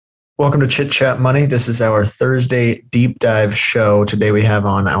Welcome to Chit Chat Money. This is our Thursday deep dive show. Today we have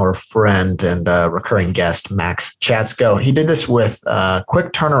on our friend and recurring guest, Max Chatsko. He did this with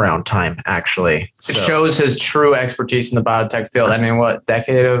quick turnaround time, actually. It shows his true expertise in the biotech field. I mean, what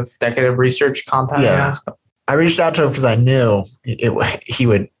decade of research compounding? Yeah. I reached out to him because I knew he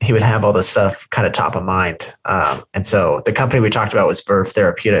would have all this stuff kind of top of mind. And so the company we talked about was Verve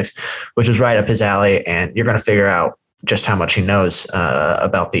Therapeutics, which was right up his alley. And you're going to figure out just how much he knows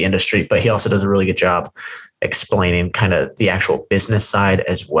about the industry, but he also does a really good job explaining kind of the actual business side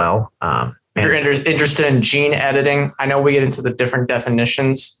as well. If you're interested in gene editing, I know we get into the different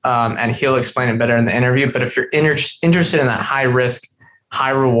definitions and he'll explain it better in the interview, but if you're interested in that high risk,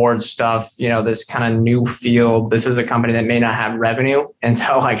 high reward stuff, this kind of new field, this is a company that may not have revenue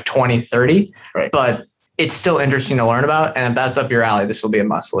until like 2030, right, but it's still interesting to learn about. And if that's up your alley, this will be a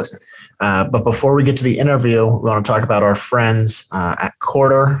must listen. But before we get to the interview, we want to talk about our friends at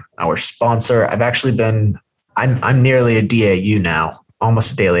Quarter, our sponsor. I'm nearly a DAU now,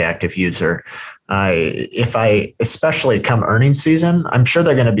 almost a daily active user. Especially come earnings season, I'm sure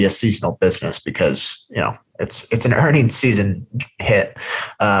they're going to be a seasonal business because, it's an earnings season hit.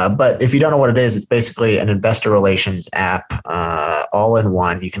 But if you don't know what it is, it's basically an investor relations app, all in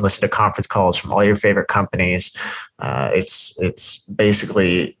one. You can listen to conference calls from all your favorite companies. It's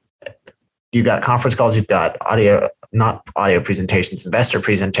basically, you've got conference calls, you've got not audio presentations, investor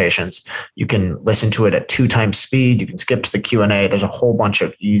presentations. You can listen to it at 2 times speed. You can skip to the Q&A. There's a whole bunch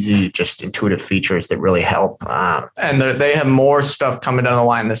of easy, just intuitive features that really help. And they have more stuff coming down the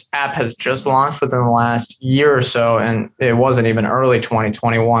line. This app has just launched within the last year or so, and it wasn't even early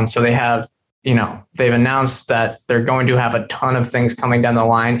 2021. So they have, they've announced that they're going to have a ton of things coming down the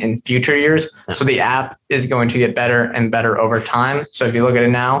line in future years. So the app is going to get better and better over time. So if you look at it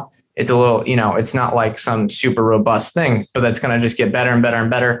now, it's a little, it's not like some super robust thing, but that's going to just get better and better and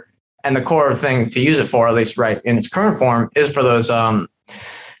better. And the core thing to use it for, at least right in its current form, is for those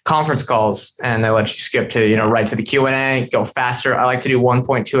conference calls. And they let you skip to, right to the Q&A, go faster. I like to do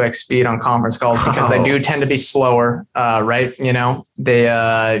 1.2x speed on conference calls because they do tend to be slower, right?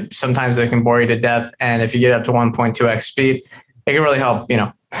 They sometimes they can bore you to death. And if you get up to 1.2x speed, it can really help, speed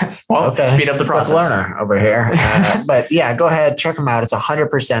up the process. Learner over here. But yeah, go ahead, check them out. It's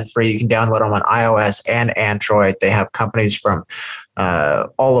 100% free. You can download them on iOS and Android. They have companies from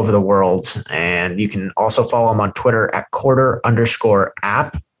all over the world. And you can also follow them on Twitter at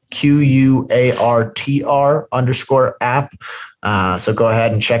quarter_app, QUARTR_app. So go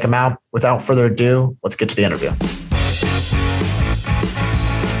ahead and check them out. Without further ado, let's get to the interview.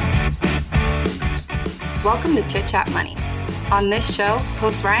 Welcome to Chit Chat Money. On this show,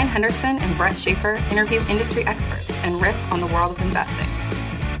 hosts Ryan Henderson and Brett Schaefer interview industry experts and riff on the world of investing.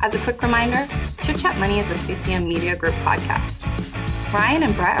 As a quick reminder, Chit Chat Money is a CCM Media Group podcast. Ryan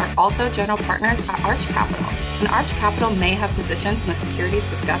and Brett are also general partners at Arch Capital, and Arch Capital may have positions in the securities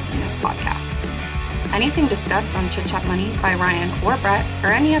discussed in this podcast. Anything discussed on Chit Chat Money by Ryan or Brett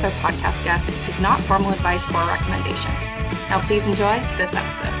or any other podcast guests is not formal advice or recommendation. Now please enjoy this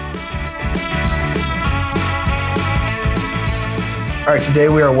episode. All right, today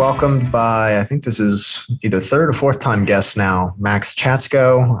we are welcomed by, I think this is either third or fourth time guest now, Max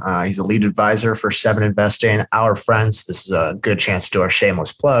Chatsko. He's a lead advisor for Seven Investing, our friends. This is a good chance to do our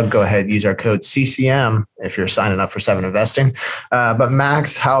shameless plug. Go ahead, use our code CCM if you're signing up for Seven Investing. But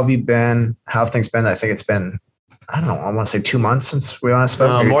Max, how have you been? How have things been? I think it's been, I want to say 2 months since we last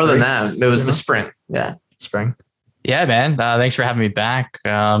spoke. More than that. It was the spring. Yeah. Spring. Yeah, man. Thanks for having me back.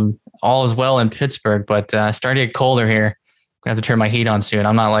 All is well in Pittsburgh, but starting to get colder here. I have to turn my heat on soon.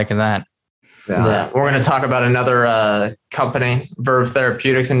 I'm not liking that. Yeah. We're going to talk about another company, Verve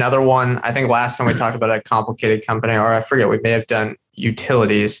Therapeutics, another one. I think last time we talked about a complicated company, or I forget, we may have done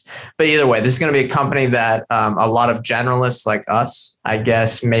utilities. But either way, this is going to be a company that a lot of generalists like us, I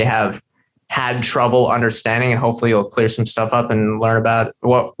guess, may have had trouble understanding, and hopefully you'll clear some stuff up and learn about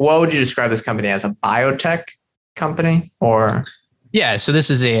what would you describe this company as? A biotech company or... Yeah, so this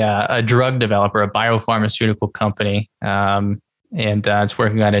is a drug developer, a biopharmaceutical company, and it's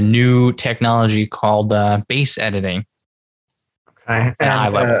working on a new technology called base editing. Okay. I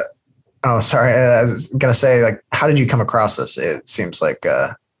was going to say, how did you come across this? It seems like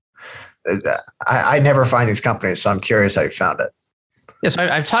I never find these companies, so I'm curious how you found it. Yes,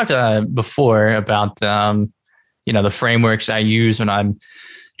 I've talked before about the frameworks I use when I'm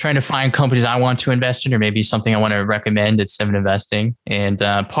trying to find companies I want to invest in, or maybe something I want to recommend at Seven Investing. And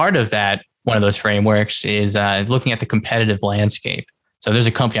part of that, one of those frameworks is looking at the competitive landscape. So there's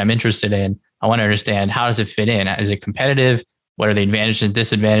a company I'm interested in. I want to understand, how does it fit in? Is it competitive? What are the advantages and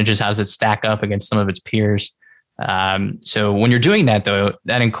disadvantages? How does it stack up against some of its peers? So when you're doing that, though,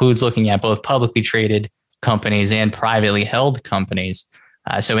 that includes looking at both publicly traded companies and privately held companies.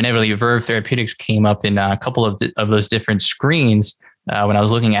 So inevitably, Verve Therapeutics came up in a couple of those different screens when I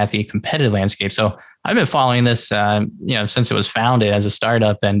was looking at the competitive landscape. So I've been following this, since it was founded as a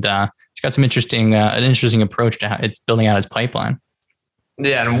startup, and it's got some an interesting approach to how it's building out its pipeline.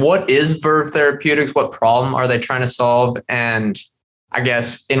 Yeah, and what is Verve Therapeutics? What problem are they trying to solve? And I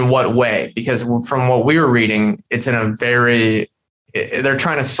guess in what way? Because from what we were reading, it's they're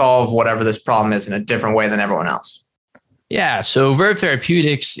trying to solve whatever this problem is in a different way than everyone else. Yeah, so Verve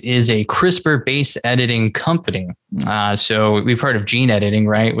Therapeutics is a CRISPR base editing company. So we've heard of gene editing,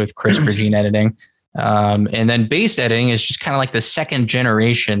 right, with CRISPR gene editing. And then base editing is just kind of like the second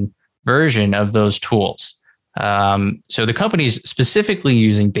generation version of those tools. So the company's specifically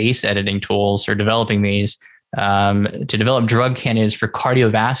using base editing tools or developing these to develop drug candidates for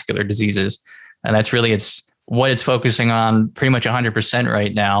cardiovascular diseases. And that's really what it's focusing on pretty much 100%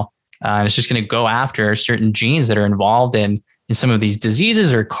 right now. And it's just going to go after certain genes that are involved in some of these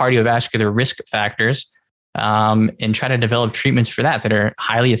diseases or cardiovascular risk factors, and try to develop treatments for that are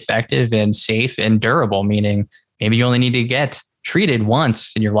highly effective and safe and durable, meaning maybe you only need to get treated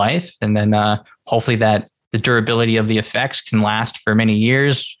once in your life. And then hopefully that the durability of the effects can last for many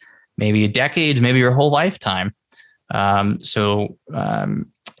years, maybe decades, maybe your whole lifetime.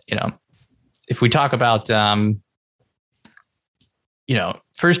 If we talk about,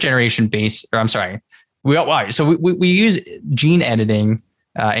 first generation base, or I'm sorry, we use gene editing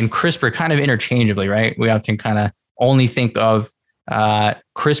and CRISPR kind of interchangeably, right? We often kind of only think of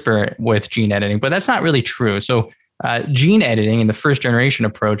CRISPR with gene editing, but that's not really true. So gene editing in the first generation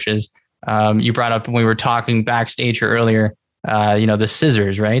approaches, you brought up when we were talking backstage here earlier, the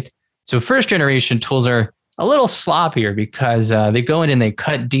scissors, right? So first generation tools are a little sloppier because they go in and they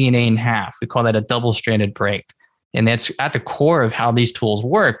cut DNA in half. We call that a double-stranded break. And that's at the core of how these tools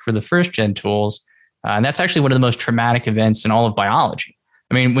work for the first gen tools. And that's actually one of the most traumatic events in all of biology.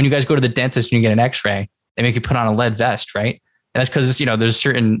 I mean, when you guys go to the dentist and you get an x-ray, they make you put on a lead vest, right? And that's because, there's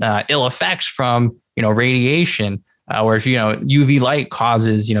certain ill effects from, radiation, or if, UV light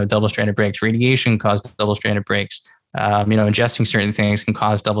causes, double-stranded breaks, radiation causes double-stranded breaks, ingesting certain things can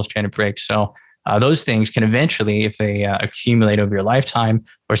cause double-stranded breaks. So those things can eventually, if they accumulate over your lifetime,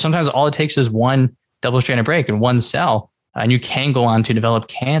 or sometimes all it takes is one double-stranded break in one cell, and you can go on to develop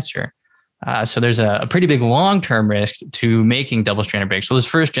cancer. So there's a pretty big long-term risk to making double-stranded breaks. So those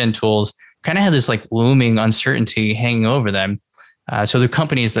first-gen tools kind of have this like looming uncertainty hanging over them. So the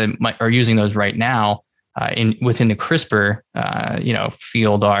companies that are using those right now within the CRISPR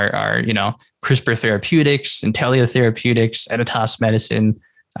field are CRISPR Therapeutics, Intellia Therapeutics, Editas Medicine,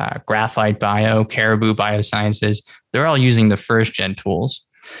 Graphite Bio, Caribou Biosciences. They're all using the first-gen tools.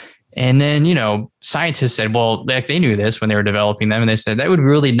 And then, scientists said, well, they knew this when they were developing them. And they said, that would be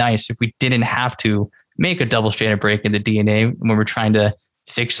really nice if we didn't have to make a double-stranded break in the DNA when we're trying to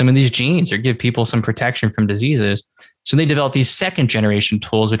fix some of these genes or give people some protection from diseases. So they developed these second-generation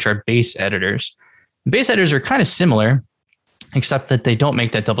tools, which are base editors. Base editors are kind of similar, except that they don't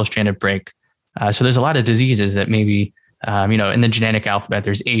make that double-stranded break. So there's a lot of diseases that maybe, in the genetic alphabet,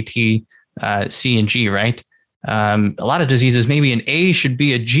 there's A, T, C, and G, right? A lot of diseases, maybe an A should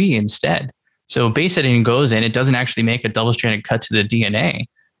be a G instead. So base editing goes in, it doesn't actually make a double-stranded cut to the DNA,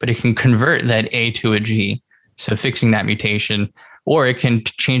 but it can convert that A to a G. So fixing that mutation, or it can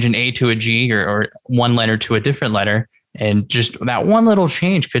change an A to a G or one letter to a different letter. And just that one little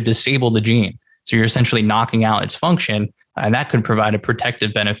change could disable the gene. So you're essentially knocking out its function, and that could provide a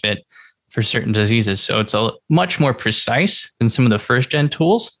protective benefit for certain diseases. So it's a much more precise than some of the first-gen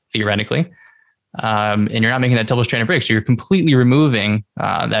tools, theoretically. And you're not making that double-stranded break. So you're completely removing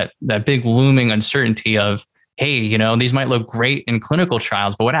that big looming uncertainty of, hey, these might look great in clinical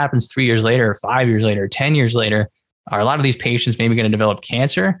trials, but what happens 3 years later, or 5 years later, or 10 years later? Are a lot of these patients maybe going to develop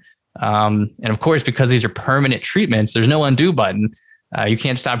cancer? And of course, because these are permanent treatments, there's no undo button. You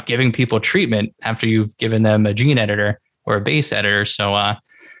can't stop giving people treatment after you've given them a gene editor or a base editor. So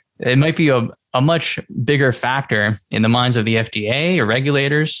it might be a much bigger factor in the minds of the FDA or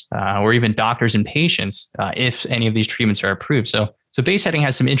regulators, or even doctors and patients, if any of these treatments are approved. So base editing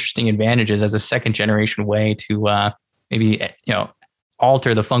has some interesting advantages as a second generation way to maybe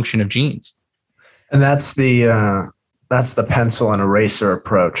alter the function of genes. And that's the pencil and eraser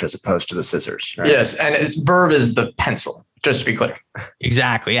approach as opposed to the scissors, right? Yes, and Verve is the pencil, just to be clear.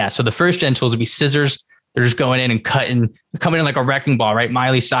 Exactly, yeah. So the first gen tools would be scissors. They're just going in and coming in like a wrecking ball, right?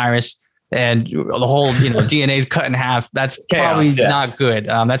 Miley Cyrus, and the whole DNA is cut in half. That's probably not good.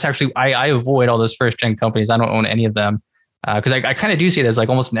 That's actually I avoid all those first gen companies. I don't own any of them because I kind of do see it as like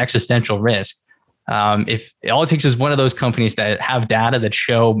almost an existential risk. If all it takes is one of those companies that have data that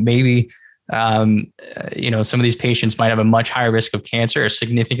show maybe, some of these patients might have a much higher risk of cancer or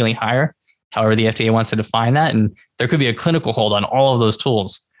significantly higher, however the FDA wants to define that. And there could be a clinical hold on all of those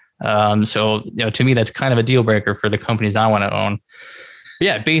tools. To me, that's kind of a deal breaker for the companies I want to own. But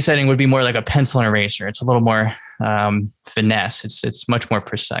yeah, base editing would be more like a pencil and eraser. It's a little more finesse. It's much more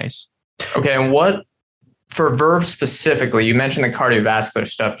precise. Okay, and what for Verve specifically? You mentioned the cardiovascular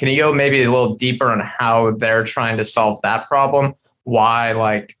stuff. Can you go maybe a little deeper on how they're trying to solve that problem? Why,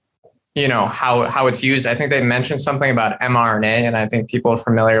 how it's used? I think they mentioned something about mRNA, and I think people are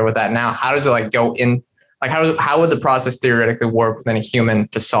familiar with that now. How does it go in? How would the process theoretically work within a human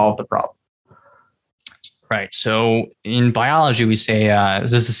to solve the problem? Right. So in biology, we say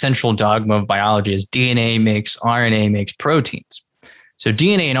this is the central dogma of biology is DNA makes RNA makes proteins. So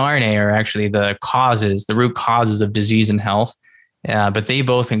DNA and RNA are actually the root causes of disease and health, but they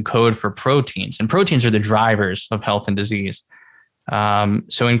both encode for proteins, and proteins are the drivers of health and disease.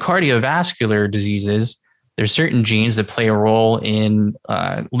 So in cardiovascular diseases, there's certain genes that play a role in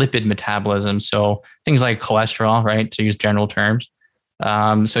lipid metabolism. So things like cholesterol, right, to use general terms.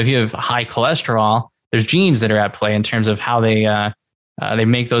 So if you have high cholesterol, there's genes that are at play in terms of how they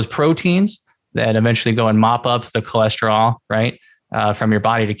make those proteins that eventually go and mop up the cholesterol, right, from your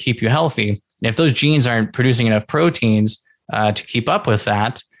body to keep you healthy. And if those genes aren't producing enough proteins to keep up with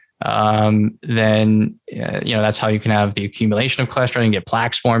that, then that's how you can have the accumulation of cholesterol and get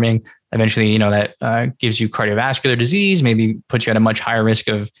plaques forming. Eventually, that gives you cardiovascular disease, maybe puts you at a much higher risk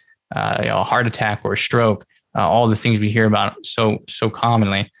of a heart attack or stroke. All the things we hear about so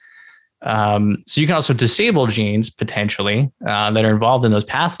commonly. So you can also disable genes potentially that are involved in those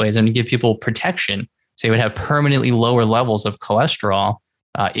pathways and give people protection. So you would have permanently lower levels of cholesterol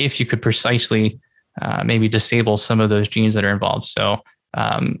if you could precisely maybe disable some of those genes that are involved. So,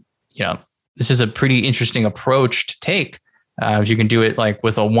 this is a pretty interesting approach to take. If you can do it like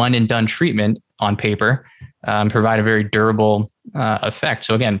with a one and done treatment on paper, provide a very durable effect.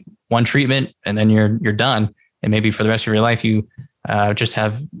 So again, one treatment and then you're done. And maybe for the rest of your life, you just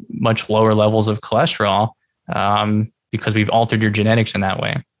have much lower levels of cholesterol because we've altered your genetics in that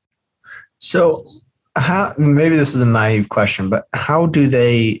way. So maybe this is a naive question, but how do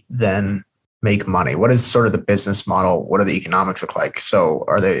they then make money? What is sort of the business model? What do the economics look like? So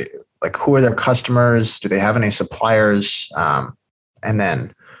are they who are their customers? Do they have any suppliers? And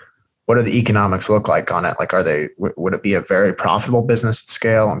then what do the economics look like on it? Would it be a very profitable business at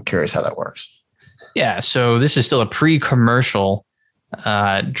scale? I'm curious how that works. Yeah. So this is still a pre-commercial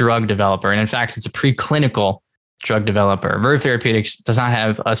drug developer. And in fact, it's a preclinical drug developer. Verve Therapeutics does not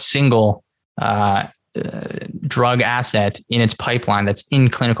have a single drug asset in its pipeline that's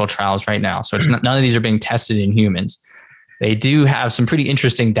in clinical trials right now. So none of these are being tested in humans. They do have some pretty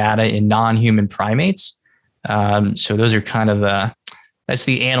interesting data in non-human primates. So those are kind of that's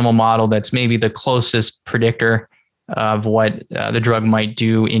the animal model that's maybe the closest predictor of what the drug might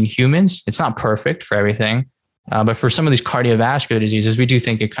do in humans. It's not perfect for everything, but for some of these cardiovascular diseases, we do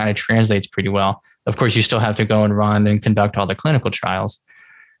think it kind of translates pretty well. Of course, you still have to go and run and conduct all the clinical trials.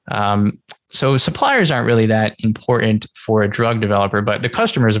 So suppliers aren't really that important for a drug developer, but the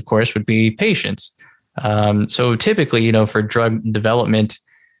customers, of course, would be patients. So typically, for drug development,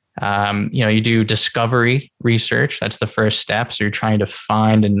 you do discovery research. That's the first step. So you're trying to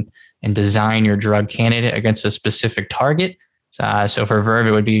find and design your drug candidate against a specific target. So for Verve,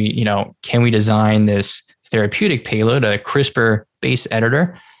 it would be, can we design this therapeutic payload, a CRISPR base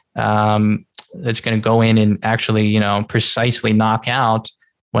editor, that's going to go in and actually, precisely knock out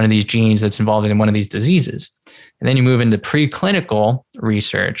one of these genes that's involved in one of these diseases. And then you move into preclinical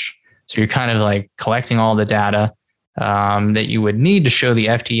research. So you're kind of like collecting all the data that you would need to show the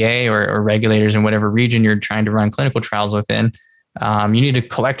FDA or regulators in whatever region you're trying to run clinical trials within. You need to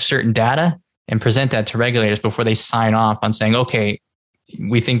collect certain data and present that to regulators before they sign off on saying, okay,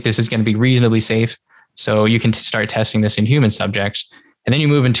 we think this is going to be reasonably safe. So you can start testing this in human subjects. And then you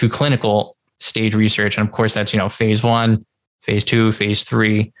move into clinical stage research. And of course, that's, phase 1, phase 2, phase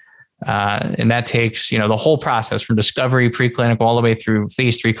 3. And that takes, the whole process from discovery, preclinical, all the way through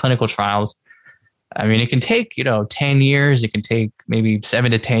phase 3 clinical trials. I mean, it can take, 10 years. It can take maybe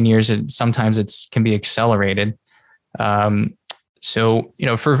 7 to 10 years. And sometimes it can be accelerated. So,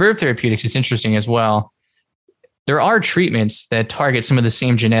 for Verve Therapeutics, it's interesting as well. There are treatments that target some of the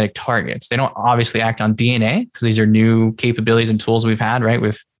same genetic targets. They don't obviously act on DNA because these are new capabilities and tools we've had, right,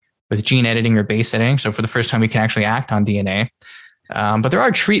 with gene editing or base editing. So for the first time, we can actually act on DNA. But there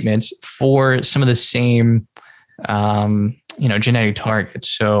are treatments for some of the same, genetic targets.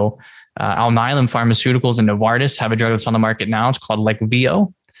 So Alnylam Pharmaceuticals and Novartis have a drug that's on the market now. It's called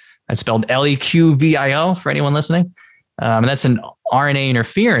Leqvio. It's spelled LEQVIO for anyone listening. And that's an RNA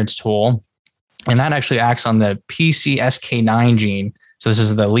interference tool. And that actually acts on the PCSK9 gene. So this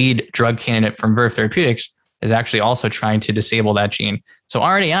is the lead drug candidate from Verve Therapeutics, is actually also trying to disable that gene. So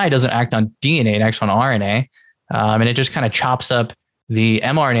RNAi doesn't act on DNA, it acts on RNA. And it just kind of chops up the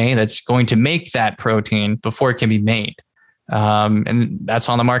mRNA that's going to make that protein before it can be made. And that's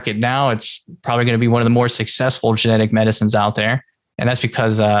on the market now. It's probably going to be one of the more successful genetic medicines out there. And that's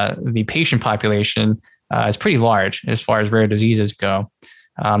because the patient population is pretty large as far as rare diseases go.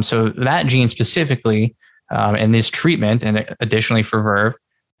 So that gene specifically, and this treatment, and additionally for Verve,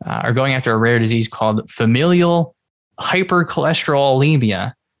 are going after a rare disease called familial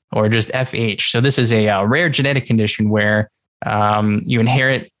hypercholesterolemia, or just FH. So this is a rare genetic condition where you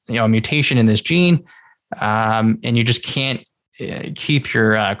inherit a mutation in this gene, and you just can't keep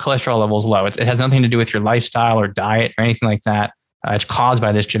your cholesterol levels low. It has nothing to do with your lifestyle or diet or anything like that. It's caused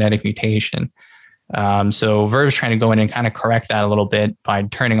by this genetic mutation. So Verve's trying to go in and kind of correct that a little bit by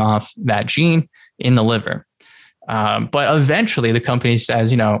turning off that gene in the liver. But eventually the company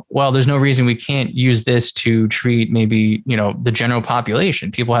says, well, there's no reason we can't use this to treat maybe, the general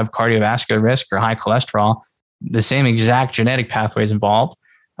population. People have cardiovascular risk or high cholesterol, the same exact genetic pathways involved.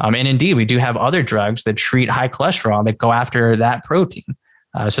 And indeed, we do have other drugs that treat high cholesterol that go after that protein.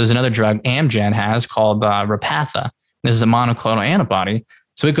 So there's another drug Amgen has called Repatha. This is a monoclonal antibody.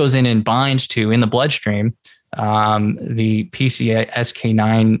 So it goes in and binds to, in the bloodstream, the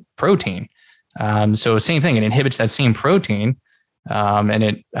PCSK9 protein. So same thing, it inhibits that same protein, and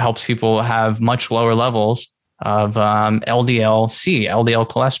it helps people have much lower levels of LDL-C, LDL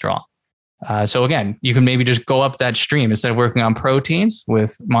cholesterol. So again, you can maybe just go up that stream instead of working on proteins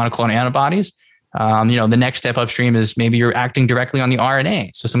with monoclonal antibodies. The next step upstream is maybe you're acting directly on the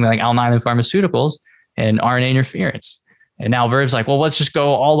RNA. So something like Alnylam Pharmaceuticals and RNA interference. And now Verve's like, well, let's just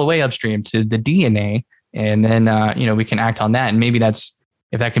go all the way upstream to the DNA. And then, we can act on that. And maybe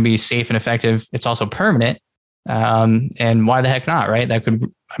if that can be safe and effective, it's also permanent. And why the heck not, right?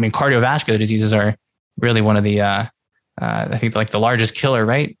 Cardiovascular diseases are really one of the, I think like the largest killer,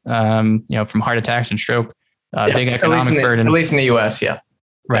 right? From heart attacks and stroke, big economic burden. At least in the US. Yeah.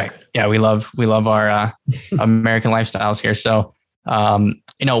 Right. Yeah. We love our American lifestyles here. So,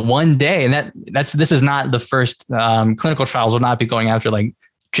 one day, and this is not the first, clinical trials will not be going after like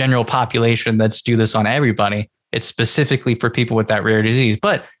general population. Let's do this on everybody. It's specifically for people with that rare disease,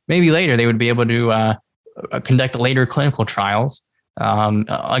 but maybe later they would be able to conduct later clinical trials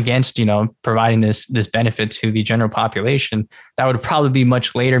against, providing this benefit to the general population. That would probably be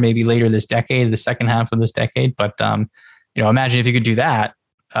much later, maybe later this decade, the second half of this decade. But, imagine if you could do that,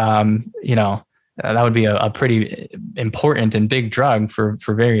 that would be a pretty important and big drug for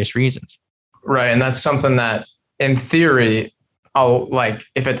various reasons. Right. And that's something that in theory,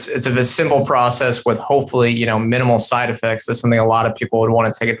 if it's a simple process with hopefully, minimal side effects, that's something a lot of people would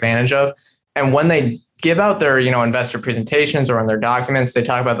want to take advantage of. And when they give out their, investor presentations or in their documents, they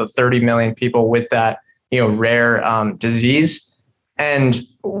talk about the 30 million people with that, rare disease. And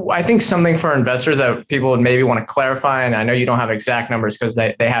I think something for investors that people would maybe want to clarify, and I know you don't have exact numbers because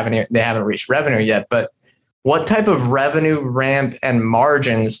they haven't reached revenue yet, but what type of revenue ramp and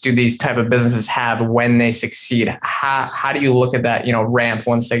margins do these type of businesses have when they succeed? How do you look at that, ramp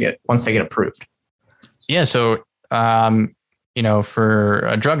once they get approved? Yeah. So, for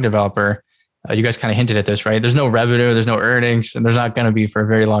a drug developer, you guys kind of hinted at this, right? There's no revenue, there's no earnings, and there's not going to be for a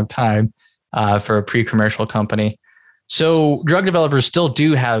very long time for a pre-commercial company. So drug developers still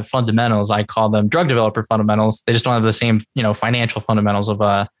do have fundamentals. I call them drug developer fundamentals. They just don't have the same, financial fundamentals of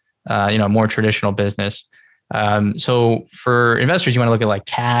a, more traditional business. So for investors, you want to look at like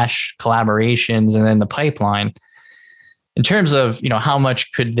cash, collaborations, and then the pipeline. In terms of, how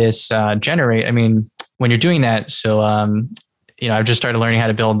much could this generate? I mean, when you're doing that, so, I've just started learning how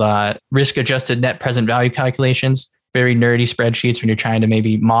to build risk-adjusted net present value calculations, very nerdy spreadsheets when you're trying to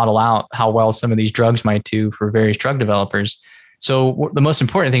maybe model out how well some of these drugs might do for various drug developers. So the most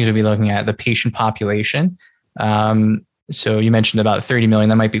important things we'll be looking at, the patient population. So you mentioned about 30 million,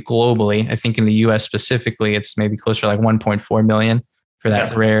 that might be globally. I think in the US specifically, it's maybe closer to like 1.4 million for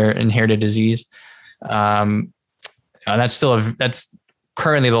that rare inherited disease. That's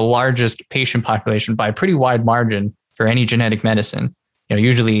currently the largest patient population by a pretty wide margin for any genetic medicine.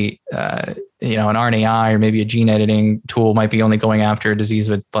 Usually, an RNAi or maybe a gene editing tool might be only going after a disease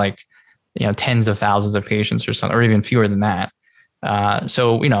with like, tens of thousands of patients or something, or even fewer than that.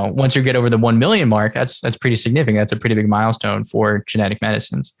 So, once you get over the 1 million mark, that's pretty significant. That's a pretty big milestone for genetic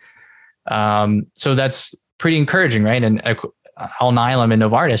medicines. So that's pretty encouraging, right? And Alnylam and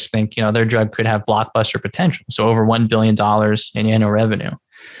Novartis think, their drug could have blockbuster potential. So over $1 billion in annual revenue.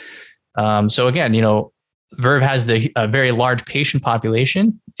 So again, Verve has a very large patient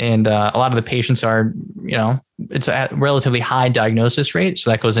population, and a lot of the patients are, it's a relatively high diagnosis rate. So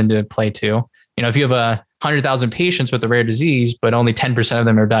that goes into play too. If you have 100,000 patients with a rare disease, but only 10% of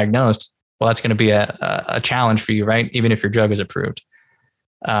them are diagnosed, well, that's going to be a challenge for you, right? Even if your drug is approved.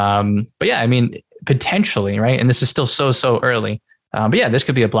 But yeah, I mean, potentially, right? And this is still so early. But yeah, this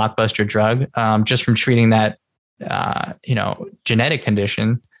could be a blockbuster drug just from treating that, genetic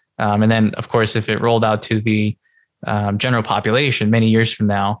condition. And then, of course, if it rolled out to the general population many years from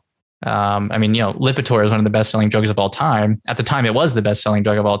now, Lipitor is one of the best-selling drugs of all time. At the time, it was the best-selling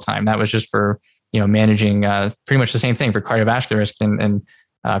drug of all time. That was just for, managing pretty much the same thing for cardiovascular risk and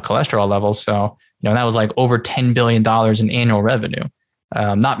cholesterol levels. So, that was like over $10 billion in annual revenue.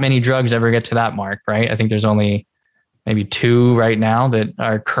 Not many drugs ever get to that mark, right? I think there's only maybe 2 right now that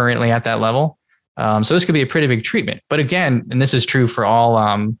are currently at that level. So this could be a pretty big treatment. But again, and this is true for all,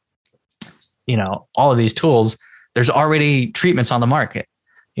 all of these tools, there's already treatments on the market,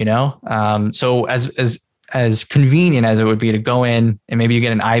 So as convenient as it would be to go in and maybe you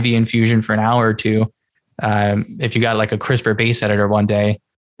get an IV infusion for an hour or two, if you got like a CRISPR base editor one day,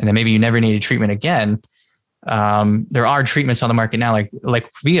 and then maybe you never need a treatment again, there are treatments on the market now, like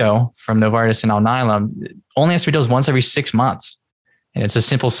Veo from Novartis and Alnylam, only has to be dosed once every 6 months. And it's a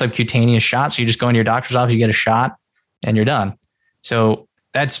simple subcutaneous shot. So you just go into your doctor's office, you get a shot, and you're done. So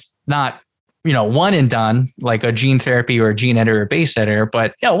that's not, one and done like a gene therapy or a gene editor or base editor,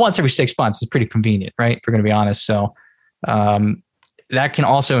 but once every 6 months is pretty convenient, right? If we're going to be honest. So that can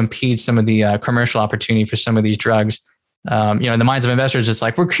also impede some of the commercial opportunity for some of these drugs. In the minds of investors, it's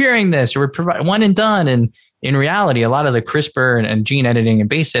like, we're curing this, or we're providing one and done. And in reality, a lot of the CRISPR and gene editing and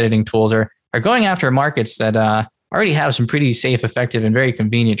base editing tools are going after markets that already have some pretty safe, effective, and very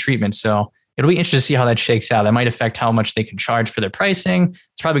convenient treatments. So it'll be interesting to see how that shakes out. That might affect how much they can charge for their pricing.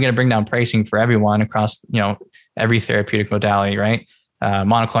 It's probably going to bring down pricing for everyone across, every therapeutic modality, right?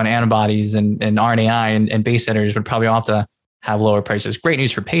 Monoclonal antibodies and RNAi and base editors would probably all have to have lower prices. Great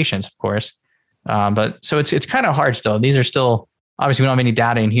news for patients, of course. But so it's kind of hard still. These are still, obviously we don't have any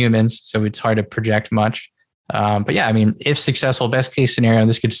data in humans, so it's hard to project much. But yeah, I mean, if successful, best case scenario,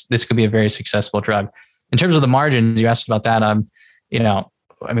 this could be a very successful drug. In terms of the margins, you asked about that.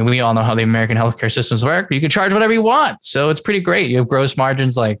 We all know how the American healthcare systems work. You can charge whatever you want. So it's pretty great. You have gross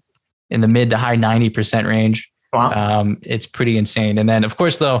margins like in the mid to high 90% range. Wow. It's pretty insane. And then of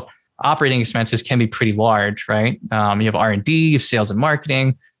course, though, operating expenses can be pretty large, right? You have R&D, you have sales and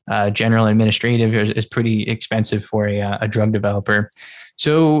marketing, general administrative is pretty expensive for a drug developer.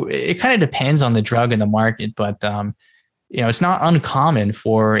 So it kind of depends on the drug and the market, but it's not uncommon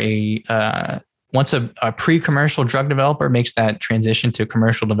for once a pre-commercial drug developer makes that transition to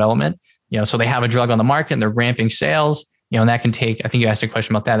commercial development, so they have a drug on the market and they're ramping sales, and that can take, I think you asked a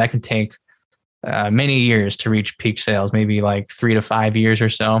question about that. That can take many years to reach peak sales, maybe like 3 to 5 years or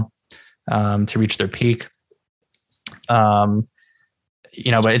so to reach their peak. But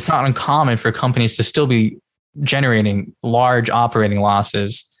it's not uncommon for companies to still be generating large operating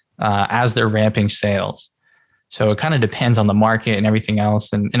losses as they're ramping sales. So it kind of depends on the market and everything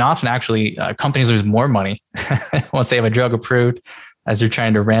else. And often actually companies lose more money once they have a drug approved as they're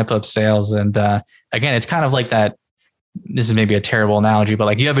trying to ramp up sales. And again, it's kind of like that. This is maybe a terrible analogy, but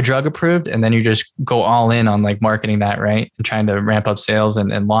like you have a drug approved and then you just go all in on like marketing that, right? And trying to ramp up sales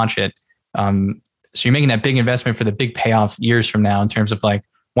and launch it. So you're making that big investment for the big payoff years from now in terms of like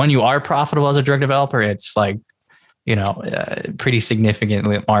when you are profitable as a drug developer, it's like, pretty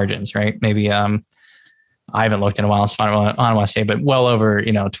significant margins, right? Maybe I haven't looked in a while, so I don't want to say, but well over,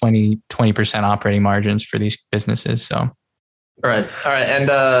 20% operating margins for these businesses. So. All right. And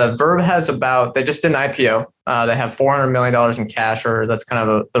Verve has they just did an IPO. They have $400 million in cash, or that's kind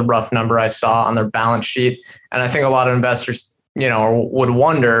of the rough number I saw on their balance sheet. And I think a lot of investors, would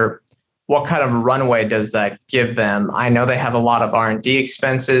wonder what kind of runway does that give them? I know they have a lot of R&D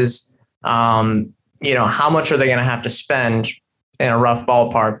expenses. How much are they going to have to spend in a rough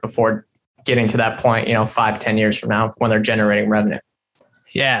ballpark before getting to that point, 5-10 years from now when they're generating revenue?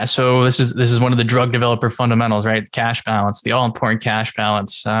 Yeah. So this is one of the drug developer fundamentals, right? Cash balance, the all important cash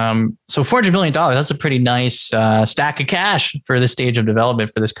balance. So $400 million, that's a pretty nice stack of cash for this stage of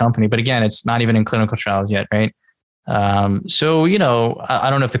development for this company. But again, it's not even in clinical trials yet, right? So, I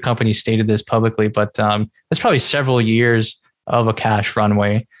don't know if the company stated this publicly, but it's probably several years of a cash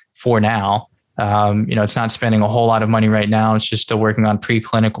runway for now. It's not spending a whole lot of money right now. It's just still working on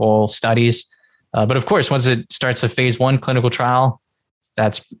preclinical studies. But of course, once it starts a phase 1 clinical trial,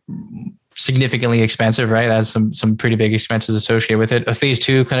 that's significantly expensive, right? That's some pretty big expenses associated with it. A phase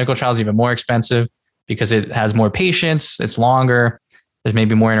 2 clinical trial is even more expensive because it has more patients, it's longer. There's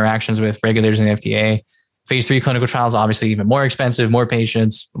maybe more interactions with regulators in the FDA. Phase 3 clinical trials, obviously even more expensive, more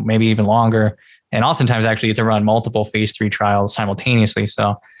patients, maybe even longer. And oftentimes actually you have to run multiple phase 3 trials simultaneously.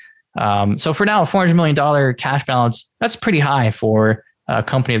 So for now, a $400 million cash balance, that's pretty high for a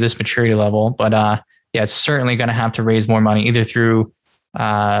company of this maturity level. But it's certainly going to have to raise more money, either through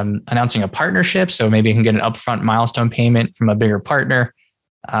announcing a partnership. So maybe you can get an upfront milestone payment from a bigger partner,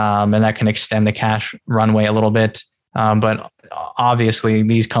 and that can extend the cash runway a little bit. But obviously,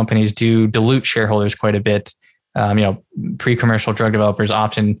 these companies do dilute shareholders quite a bit. Pre-commercial drug developers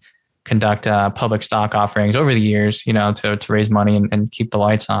often conduct public stock offerings over the years, to raise money and keep the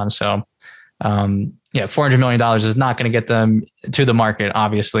lights on. So, $400 million is not going to get them to the market.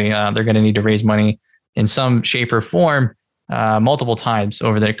 Obviously, they're going to need to raise money in some shape or form multiple times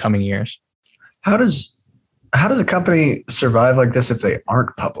over the coming years. How does a company survive like this if they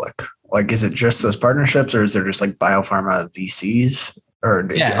aren't public? Like, is it just those partnerships, or is there just like biopharma VCs, or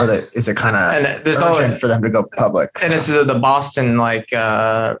is it kind of urgent for them to go public? And it's the Boston,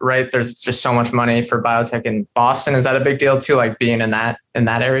 right? There's just so much money for biotech in Boston. Is that a big deal too? Like being in that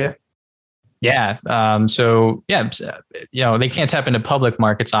area? Yeah. They can't tap into public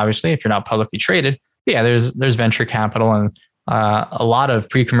markets, obviously, if you're not publicly traded. Yeah, there's venture capital and a lot of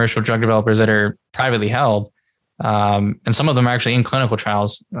pre-commercial drug developers that are privately held. And some of them are actually in clinical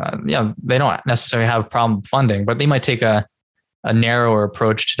trials. They don't necessarily have a problem funding, but they might take a narrower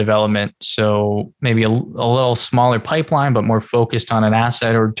approach to development. So maybe a little smaller pipeline, but more focused on an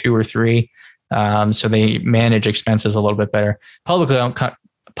asset or two or three. So they manage expenses a little bit better.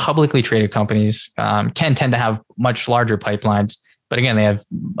 Publicly traded companies can tend to have much larger pipelines, but again, they have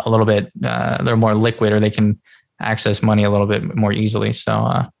a little bit, they're more liquid, or they can access money a little bit more easily.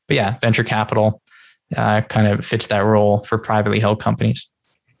 So, venture capital kind of fits that role for privately held companies.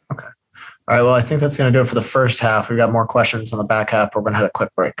 Okay. All right. Well, I think that's going to do it for the first half. We've got more questions on the back half. We're going to have a quick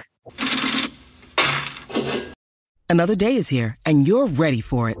break. Another day is here and you're ready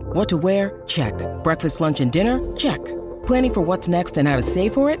for it. What to wear? Check. Breakfast, lunch, and dinner? Check. Planning for what's next and how to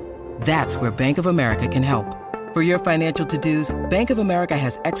save for it? That's where Bank of America can help. For your financial to-dos, Bank of America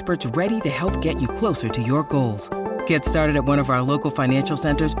has experts ready to help get you closer to your goals. Get started at one of our local financial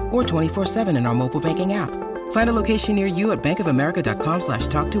centers or 24/7 in our mobile banking app. Find a location near you at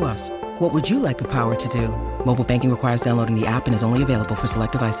bankofamerica.com/talktous. What would you like the power to do? Mobile banking requires downloading the app and is only available for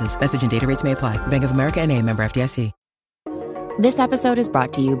select devices. Message and data rates may apply. Bank of America N.A., member FDIC. This episode is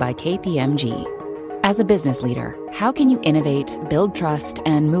brought to you by KPMG. As a business leader, how can you innovate, build trust,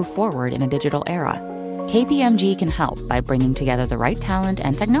 and move forward in a digital era? KPMG can help by bringing together the right talent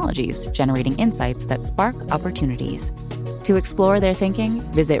and technologies, generating insights that spark opportunities. To explore their thinking,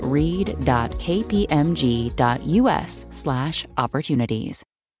 visit read.kpmg.us/opportunities.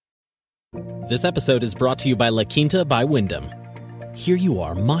 This episode is brought to you by La Quinta by Wyndham. Here you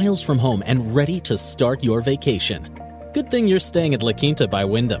are, miles from home and ready to start your vacation. Good thing you're staying at La Quinta by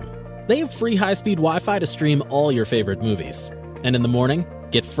Wyndham. They have free high-speed Wi-Fi to stream all your favorite movies. And in the morning,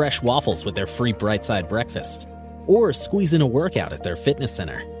 get fresh waffles with their free Brightside breakfast. Or squeeze in a workout at their fitness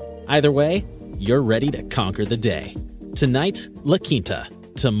center. Either way, you're ready to conquer the day. Tonight, La Quinta.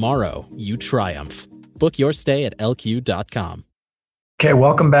 Tomorrow, you triumph. Book your stay at lq.com. Okay,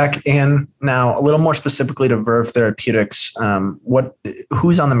 welcome back in. Now, a little more specifically to Verve Therapeutics,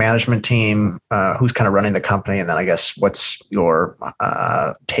 who's on the management team, who's kind of running the company, and then I guess what's your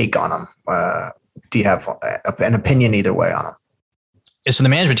take on them? Do you have an opinion either way on them? So the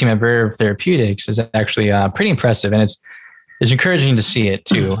management team at Verve Therapeutics is actually pretty impressive, and it's encouraging to see it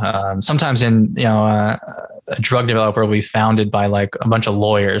too. Sometimes a drug developer will be founded by like a bunch of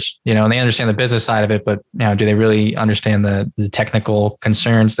lawyers, and they understand the business side of it, but do they really understand the technical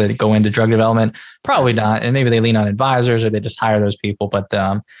concerns that go into drug development? Probably not. And maybe they lean on advisors or they just hire those people. But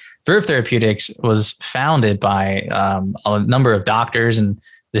Verve Therapeutics was founded by a number of doctors, and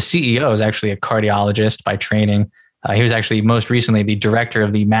the CEO is actually a cardiologist by training. He was actually most recently the director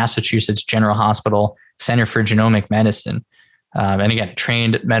of the Massachusetts General Hospital Center for Genomic Medicine. And again,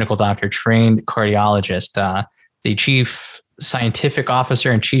 trained medical doctor, trained cardiologist. The chief scientific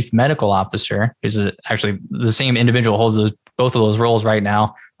officer and chief medical officer is actually the same individual, holds both of those roles right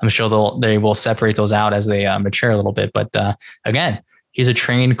now. I'm sure they will separate those out as they mature a little bit. But again, he's a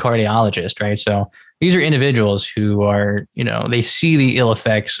trained cardiologist, right? So these are individuals who are, they see the ill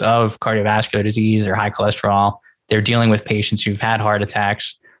effects of cardiovascular disease or high cholesterol. They're dealing with patients who've had heart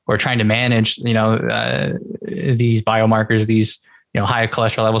attacks, or trying to manage, these biomarkers, these, high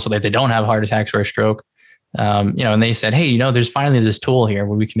cholesterol levels so that they don't have heart attacks or a stroke. And they said, hey, there's finally this tool here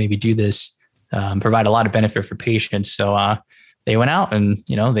where we can maybe do this, provide a lot of benefit for patients. So they went out and,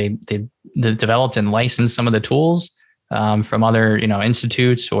 they developed and licensed some of the tools. from other,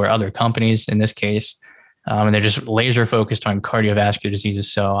 institutes or other companies in this case. And they're just laser focused on cardiovascular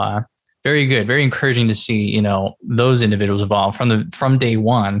diseases. So very good, very encouraging to see, those individuals evolve from day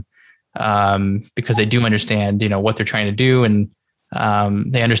one, because they do understand, what they're trying to do, and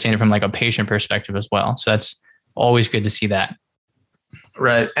they understand it from like a patient perspective as well. So that's always good to see that.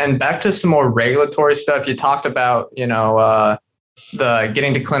 Right. And back to some more regulatory stuff. You talked about, the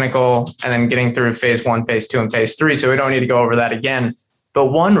getting to clinical and then getting through phase 1, phase 2, and phase 3. So we don't need to go over that again. But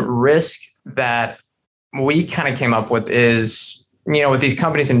one risk that we kind of came up with is, with these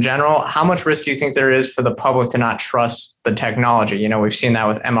companies in general, how much risk do you think there is for the public to not trust the technology? We've seen that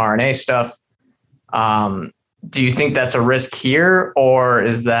with mRNA stuff. Do you think that's a risk here, or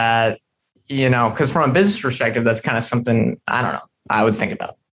is that, because from a business perspective, that's kind of something, I don't know, I would think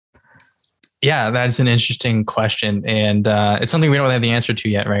about? Yeah, that's an interesting question. And it's something we don't have the answer to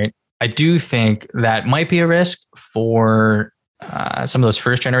yet, right? I do think that might be a risk for some of those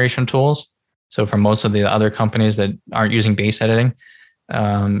first generation tools. So for most of the other companies that aren't using base editing,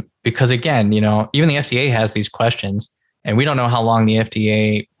 because again, even the FDA has these questions, and we don't know how long the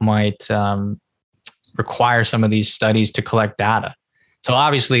FDA might require some of these studies to collect data. So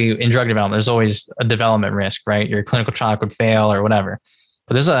obviously in drug development, there's always a development risk, right? Your clinical trial could fail or whatever,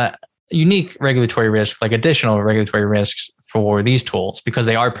 but there's a unique regulatory risk, like additional regulatory risks for these tools, because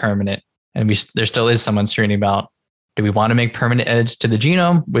they are permanent. And there still is some uncertainty about, do we want to make permanent edits to the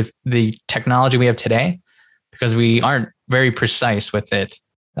genome with the technology we have today? Because we aren't very precise with it.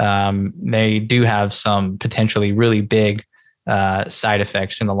 They do have some potentially really big side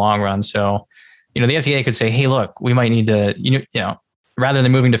effects in the long run. So, the FDA could say, hey, look, we might need to, rather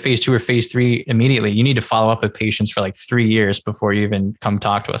than moving to phase 2 or phase 3 immediately, you need to follow up with patients for like 3 years before you even come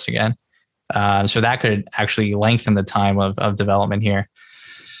talk to us again. So that could actually lengthen the time of development here.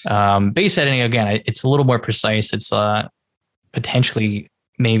 Base editing, again, it's a little more precise. It's potentially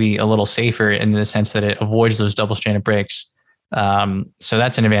maybe a little safer in the sense that it avoids those double-stranded breaks. So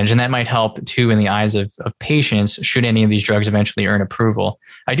that's an advantage. And that might help too in the eyes of patients, should any of these drugs eventually earn approval.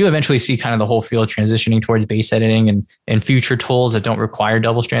 I do eventually see kind of the whole field transitioning towards base editing and future tools that don't require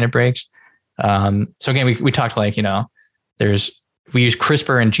double-stranded breaks. So again, we talked like, we use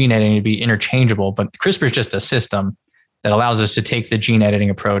CRISPR and gene editing to be interchangeable, but CRISPR is just a system that allows us to take the gene editing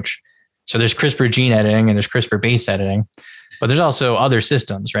approach. So there's CRISPR gene editing and there's CRISPR base editing, but there's also other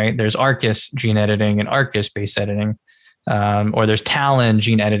systems, right? There's ARCUS gene editing and ARCUS base editing, or there's TALEN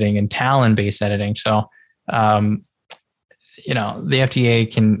gene editing and TALEN base editing. So, the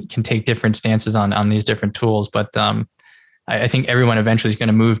FDA can take different stances on these different tools, but I think everyone eventually is going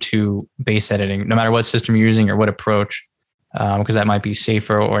to move to base editing, no matter what system you're using or what approach, because that might be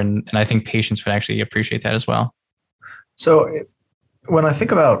safer, and I think patients would actually appreciate that as well. So when I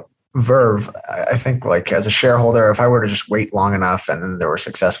think about Verve, I think like as a shareholder, if I were to just wait long enough and then there were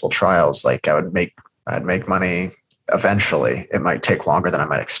successful trials, like I'd make money eventually. It might take longer than I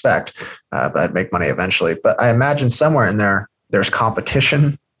might expect, but I'd make money eventually. But I imagine somewhere in there's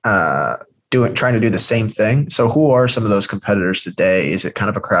competition trying to do the same thing. So who are some of those competitors today? Is it kind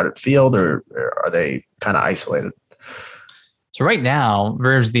of a crowded field, or are they kind of isolated? So right now,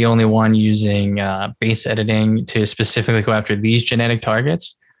 Verve's the only one using base editing to specifically go after these genetic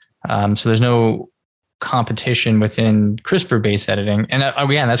targets. So there's no competition within CRISPR base editing. And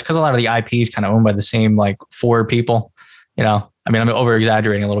again, that's because a lot of the IP is kind of owned by the same like 4 people. I'm over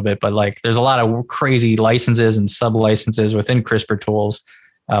exaggerating a little bit, but like there's a lot of crazy licenses and sub licenses within CRISPR tools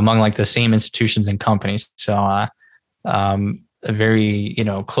among like the same institutions and companies. So a very,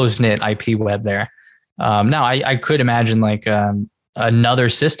 close knit IP web there. Now, I could imagine like another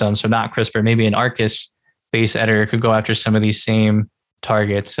system, so not CRISPR, maybe an ARCUS base editor could go after some of these same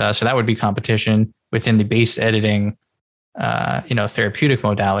targets. So that would be competition within the base editing, therapeutic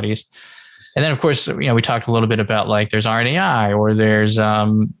modalities. And then, of course, we talked a little bit about like there's RNAi or there's,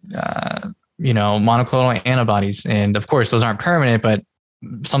 monoclonal antibodies. And of course, those aren't permanent, but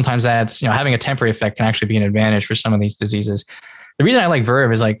sometimes that's, having a temporary effect can actually be an advantage for some of these diseases. The reason I like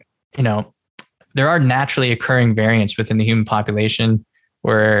Verve is like, there are naturally occurring variants within the human population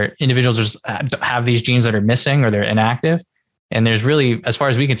where individuals just have these genes that are missing or they're inactive. And there's really, as far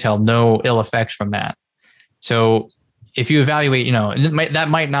as we can tell, no ill effects from that. So if you evaluate, that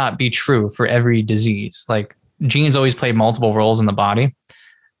might not be true for every disease. Like genes always play multiple roles in the body.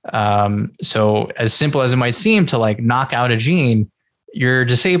 So as simple as it might seem to like knock out a gene, you're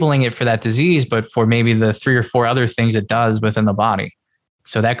disabling it for that disease, but for maybe the 3 or 4 other things it does within the body.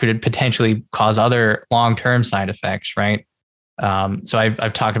 So that could potentially cause other long-term side effects, right? So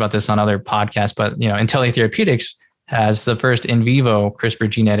I've talked about this on other podcasts, but Intellia Therapeutics has the first in vivo CRISPR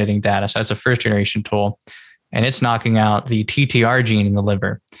gene editing data. So that's a first generation tool. and it's knocking out the TTR gene in the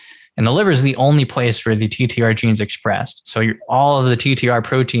liver. And the liver is the only place where the TTR gene is expressed. So all of the TTR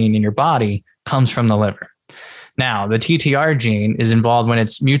protein in your body comes from the liver. Now, the TTR gene is involved when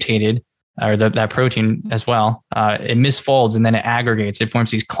it's mutated, or that protein as well. It misfolds and then it aggregates. It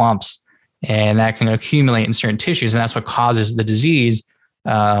forms these clumps, and that can accumulate in certain tissues. And that's what causes the disease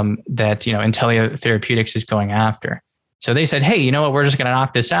that, Intellia Therapeutics is going after. So they said, hey, you know what? We're just going to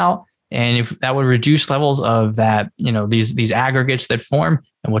knock this out. And if that would reduce levels of that, these aggregates that form,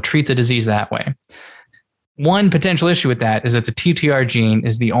 and we'll treat the disease that way. One potential issue with that is that the TTR gene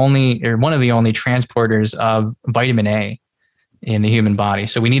is one of the only transporters of vitamin A in the human body.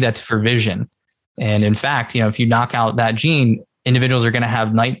 So we need that for vision. And in fact, if you knock out that gene, individuals are going to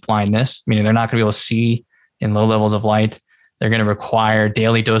have night blindness, meaning they're not going to be able to see in low levels of light. They're going to require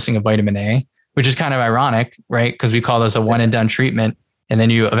daily dosing of vitamin A, which is kind of ironic, right? Because we call this a one and done treatment. And then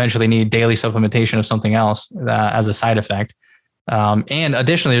you eventually need daily supplementation of something else as a side effect. And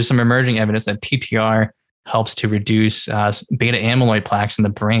additionally, there's some emerging evidence that TTR helps to reduce beta amyloid plaques in the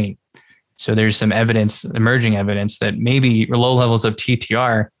brain. So there's some emerging evidence that maybe low levels of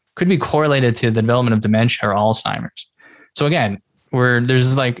TTR could be correlated to the development of dementia or Alzheimer's. So again,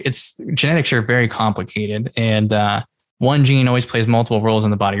 genetics are very complicated, and one gene always plays multiple roles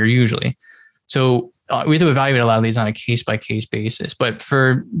in the body, or usually. So we have to evaluate a lot of these on a case-by-case basis. But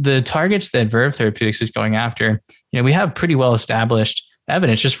for the targets that Verve Therapeutics is going after, we have pretty well-established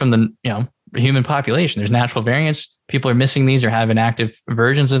evidence just from the human population. There's natural variants. People are missing these or have inactive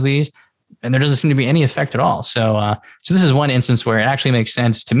versions of these, and there doesn't seem to be any effect at all. So this is one instance where it actually makes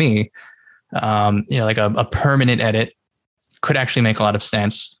sense to me. Like a permanent edit could actually make a lot of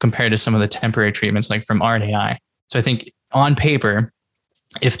sense compared to some of the temporary treatments like from RNAi. So I think on paper,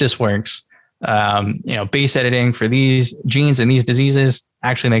 if this works, base editing for these genes and these diseases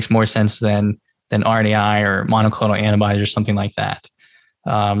actually makes more sense than RNAi or monoclonal antibodies or something like that.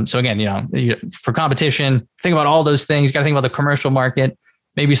 So again, for competition, think about all those things. You got to think about the commercial market.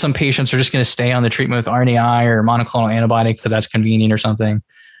 Maybe some patients are just going to stay on the treatment with RNAi or monoclonal antibody because that's convenient or something.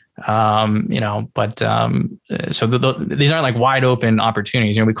 So these aren't like wide open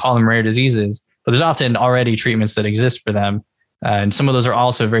opportunities. We call them rare diseases, but there's often already treatments that exist for them. And some of those are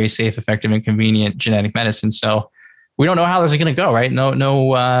also very safe, effective, and convenient genetic medicine. So we don't know how this is going to go, right?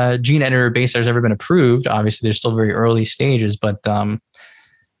 No gene editor base has ever been approved. Obviously, they're still very early stages, but in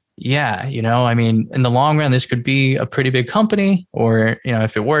the long run, this could be a pretty big company, or,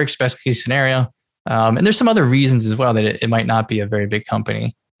 if it works, best case scenario. And there's some other reasons as well that it might not be a very big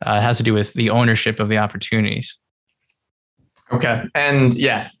company. It has to do with the ownership of the opportunities. Okay. And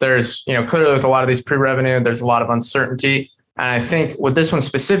there's, clearly with a lot of these pre-revenue, there's a lot of uncertainty. And I think with this one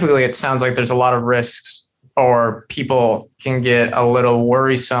specifically, it sounds like there's a lot of risks, or people can get a little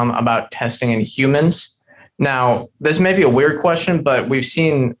worrisome about testing in humans. Now, this may be a weird question, but we've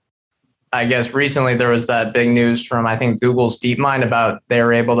seen, I guess recently there was that big news from, I think, Google's DeepMind about they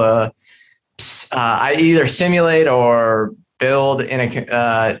were able to either simulate or build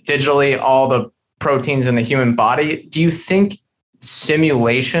digitally all the proteins in the human body. Do you think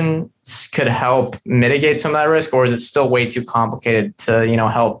simulation could help mitigate some of that risk, or is it still way too complicated to,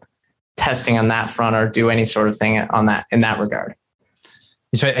 help testing on that front or do any sort of thing on that in that regard?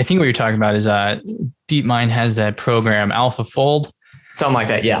 So I think what you're talking about is DeepMind has that program AlphaFold. Something like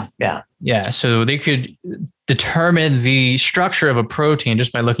that. Yeah. Yeah. So they could determine the structure of a protein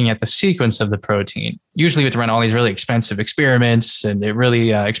just by looking at the sequence of the protein. Usually we have to run all these really expensive experiments and they're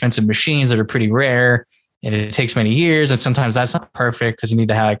really expensive machines that are pretty rare. And it takes many years. And sometimes that's not perfect because you need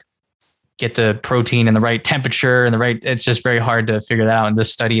to get the protein in the right temperature and it's just very hard to figure that out and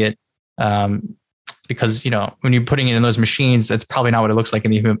just study it. Because, when you're putting it in those machines, that's probably not what it looks like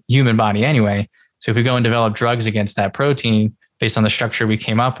in the human body anyway. So if we go and develop drugs against that protein based on the structure we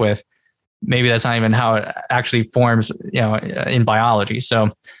came up with, maybe that's not even how it actually forms, in biology. So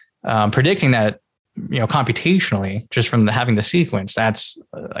predicting that, computationally, just from having the sequence, that's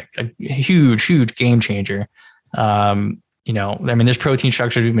like a huge, huge game changer. There's protein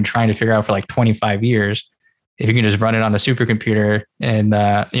structures we've been trying to figure out for like 25 years. If you can just run it on a supercomputer in,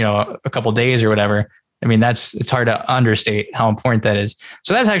 a couple of days or whatever, it's hard to understate how important that is.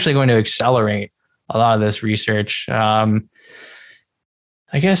 So that's actually going to accelerate a lot of this research. I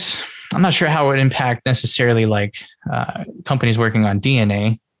guess I'm not sure how it would impact necessarily companies working on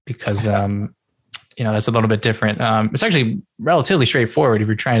DNA because, that's a little bit different. It's actually relatively straightforward if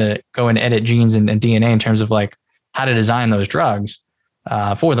you're trying to go and edit genes and DNA in terms of how to design those drugs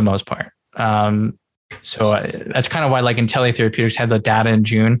for the most part. So that's kind of why Intellia Therapeutics had the data in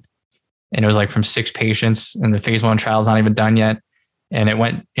June, and it was from 6 patients, and the phase 1 trial is not even done yet. and it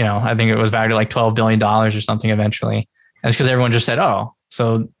went, I think it was valued at like $12 billion or something eventually. And it's because everyone just said, oh,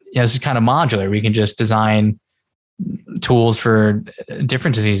 so this is kind of modular. We can just design tools for